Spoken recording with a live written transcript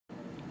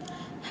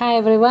Hi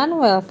everyone,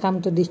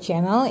 welcome to this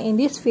channel. In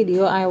this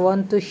video I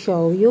want to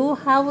show you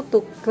how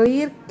to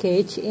clear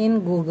cache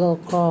in Google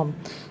Chrome.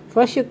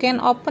 First, you can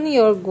open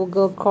your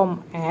Google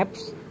Chrome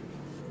apps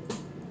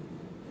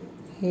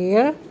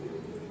here.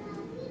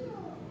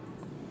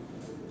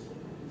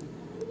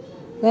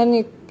 Then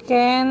you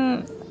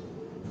can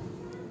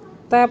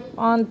tap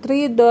on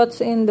three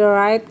dots in the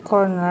right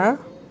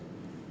corner.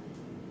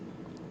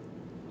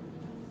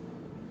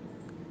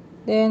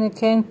 Then you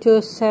can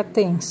choose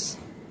settings.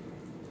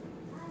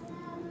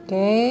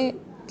 Okay,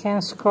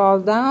 can scroll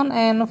down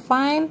and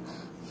find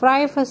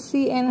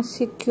privacy and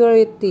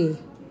security.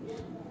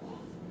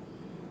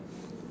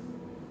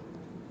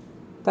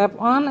 Tap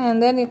on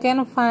and then you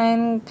can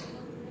find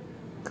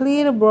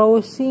clear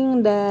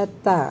browsing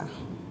data.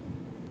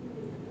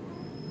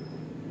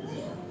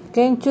 You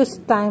can choose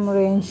time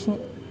range.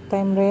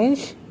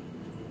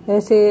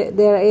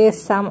 There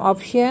is some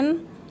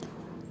option: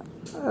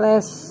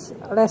 less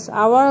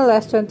hour,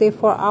 less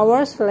 24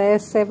 hours,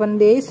 less 7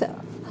 days,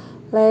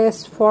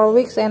 less 4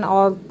 weeks, and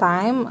all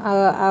time.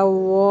 I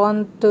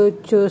want to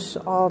choose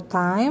all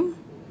time.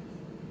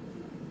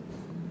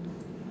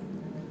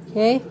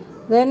 Okay,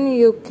 then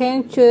you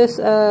can choose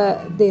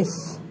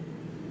this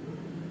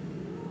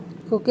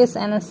cookies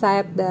and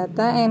site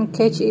data and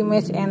cache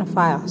image and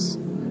files.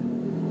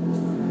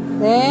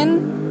 Then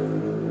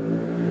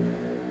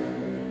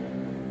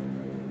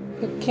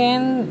you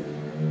can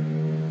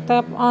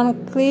tap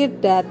on clear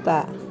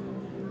data.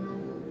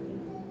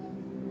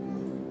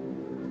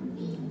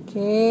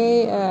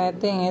 Okay, I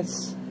think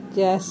it's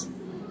just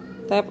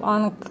tap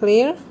on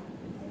clear.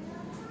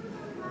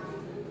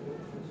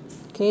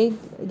 Okay,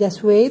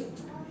 just wait.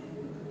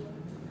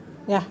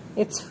 Yeah,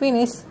 it's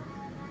finished.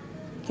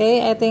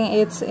 Okay, I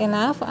think it's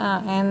enough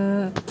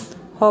and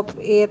hope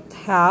it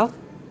helped.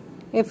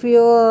 If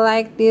you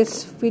like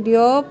this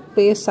video,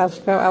 please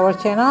subscribe our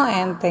channel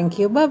and thank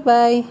you. Bye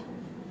bye.